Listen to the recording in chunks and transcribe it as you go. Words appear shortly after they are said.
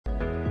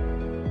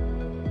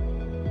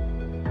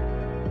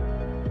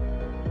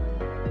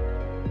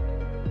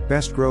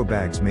Best grow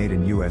bags made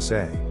in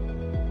USA.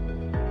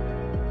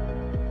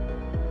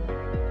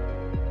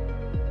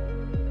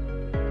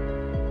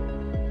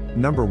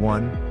 Number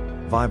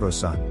 1.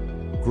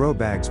 VivoSun. Grow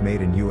bags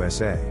made in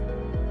USA.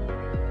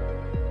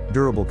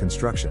 Durable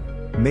construction.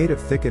 Made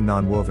of thickened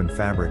non-woven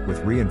fabric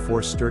with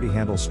reinforced sturdy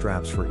handle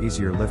straps for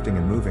easier lifting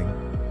and moving.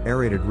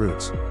 Aerated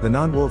roots. The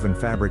non-woven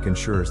fabric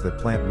ensures that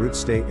plant roots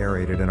stay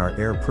aerated and are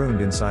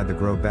air-pruned inside the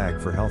grow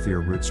bag for healthier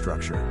root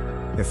structure.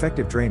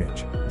 Effective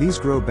drainage. These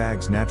grow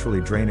bags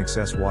naturally drain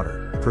excess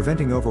water,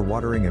 preventing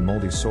overwatering and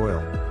moldy soil.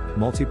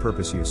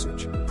 Multi-purpose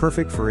usage.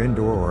 Perfect for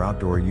indoor or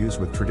outdoor use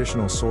with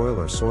traditional soil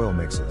or soil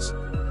mixes.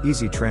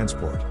 Easy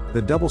transport.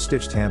 The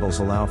double-stitched handles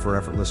allow for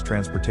effortless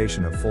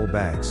transportation of full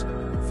bags.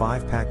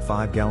 5-pack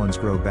 5 gallons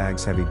grow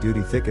bags.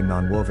 Heavy-duty thickened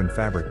non-woven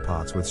fabric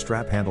pots with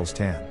strap handles.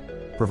 Tan.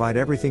 Provide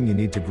everything you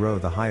need to grow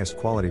the highest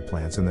quality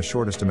plants in the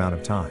shortest amount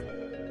of time.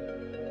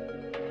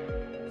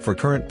 For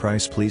current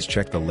price, please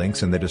check the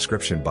links in the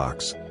description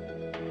box.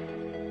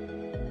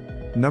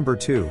 Number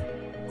 2.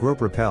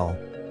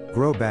 GrowPropel.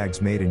 Grow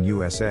bags made in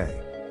USA.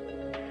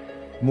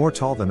 More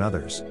tall than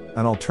others,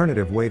 an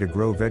alternative way to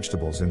grow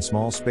vegetables in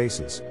small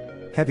spaces.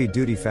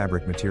 Heavy-duty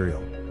fabric material,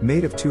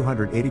 made of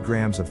 280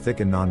 grams of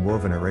thickened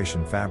non-woven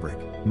aeration fabric,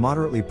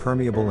 moderately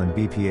permeable and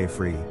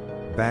BPA-free.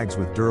 Bags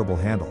with durable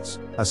handles.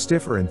 A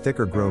stiffer and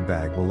thicker grow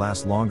bag will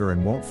last longer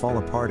and won't fall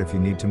apart if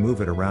you need to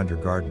move it around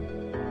your garden.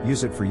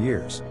 Use it for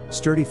years.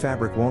 Sturdy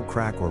fabric won't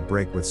crack or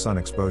break with sun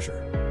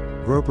exposure.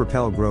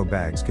 GrowPropel grow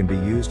bags can be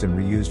used and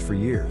reused for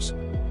years.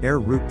 Air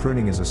root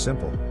pruning is a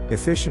simple,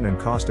 efficient and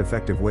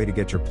cost-effective way to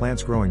get your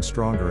plants growing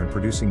stronger and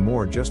producing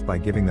more just by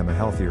giving them a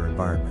healthier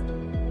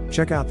environment.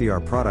 Check out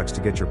the products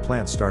to get your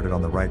plants started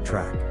on the right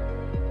track.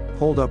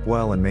 Hold up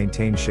well and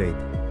maintain shape.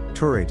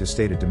 Toure to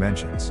stated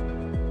dimensions.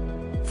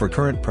 For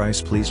current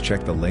price, please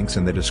check the links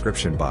in the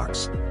description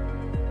box.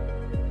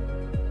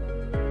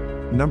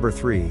 Number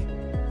 3.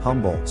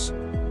 Humboldt's.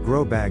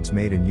 Grow bags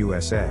made in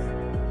USA.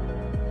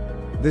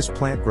 This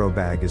plant grow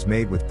bag is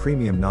made with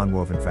premium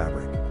non-woven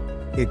fabric.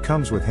 It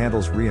comes with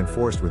handles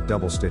reinforced with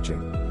double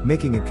stitching,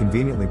 making it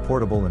conveniently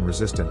portable and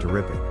resistant to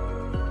ripping.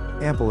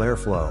 Ample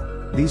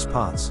airflow. These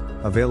pots,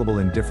 available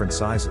in different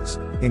sizes,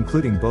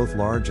 including both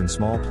large and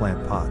small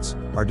plant pots,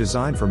 are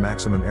designed for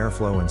maximum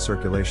airflow and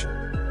circulation.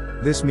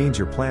 This means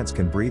your plants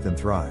can breathe and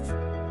thrive.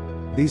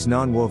 These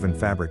non-woven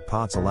fabric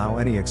pots allow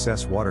any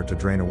excess water to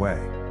drain away.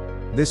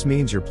 This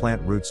means your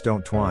plant roots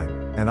don't twine,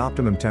 and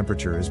optimum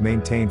temperature is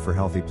maintained for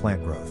healthy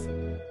plant growth.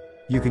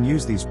 You can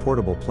use these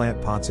portable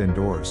plant pots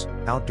indoors,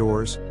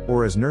 outdoors,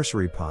 or as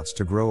nursery pots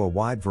to grow a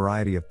wide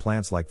variety of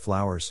plants like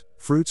flowers,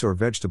 fruits or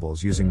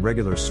vegetables using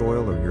regular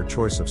soil or your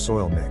choice of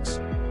soil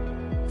mix.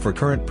 For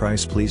current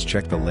price, please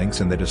check the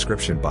links in the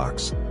description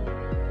box.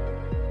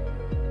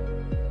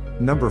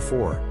 Number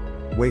 4.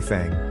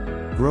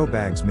 Weifang. Grow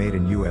bags made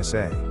in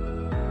USA.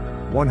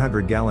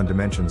 100-gallon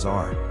dimensions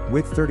are,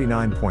 width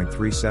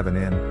 39.37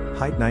 in,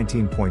 height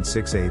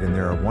 19.68 and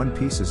there are 1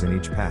 pieces in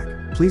each pack.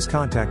 Please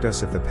contact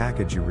us if the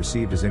package you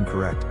received is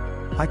incorrect.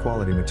 High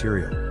quality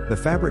material. The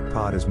fabric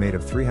pod is made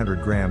of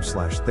 300 grams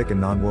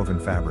thickened non-woven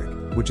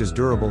fabric, which is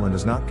durable and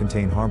does not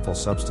contain harmful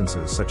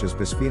substances such as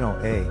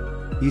bisphenol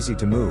A. Easy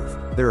to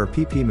move. There are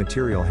PP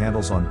material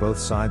handles on both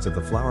sides of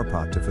the flower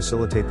pot to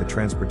facilitate the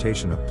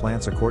transportation of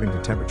plants according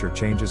to temperature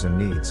changes and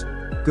needs.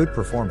 Good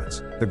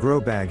performance. The grow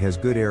bag has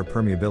good air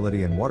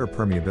permeability and water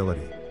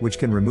permeability, which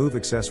can remove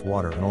excess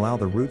water and allow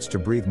the roots to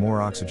breathe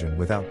more oxygen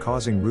without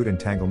causing root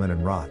entanglement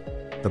and rot.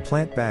 The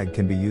plant bag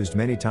can be used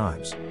many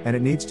times, and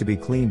it needs to be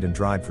cleaned and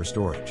dried for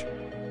storage.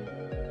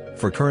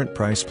 For current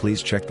price,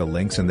 please check the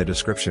links in the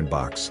description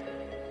box.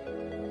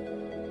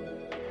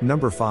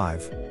 Number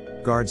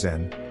 5.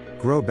 Guardszen.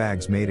 Grow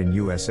bags made in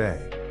USA.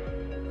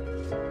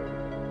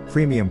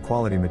 Premium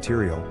quality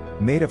material,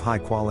 made of high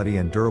quality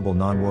and durable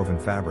non-woven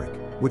fabric,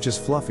 which is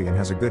fluffy and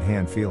has a good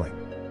hand feeling.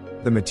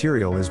 The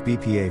material is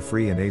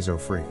BPA-free and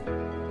azo-free.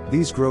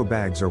 These grow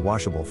bags are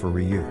washable for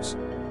reuse.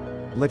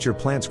 Let your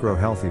plants grow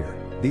healthier.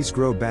 These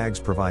grow bags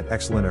provide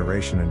excellent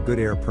aeration and good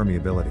air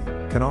permeability,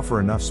 can offer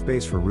enough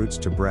space for roots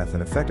to breath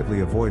and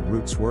effectively avoid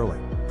root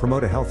swirling,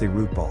 promote a healthy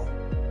root ball.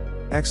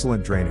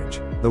 Excellent drainage.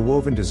 The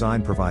woven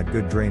design provide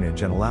good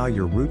drainage and allow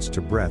your roots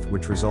to breath,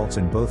 which results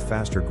in both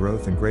faster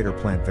growth and greater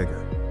plant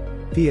vigor.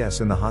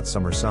 P.S. In the hot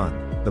summer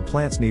sun, the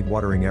plants need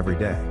watering every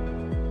day.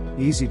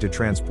 Easy to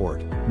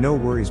transport, no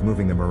worries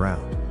moving them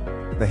around.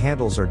 The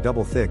handles are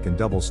double thick and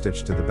double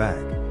stitched to the bag.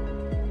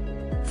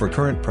 For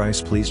current price,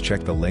 please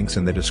check the links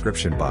in the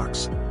description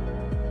box.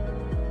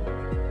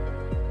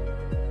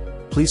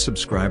 Please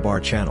subscribe our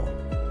channel.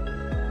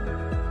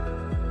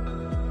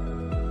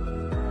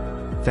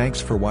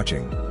 Thanks for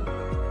watching.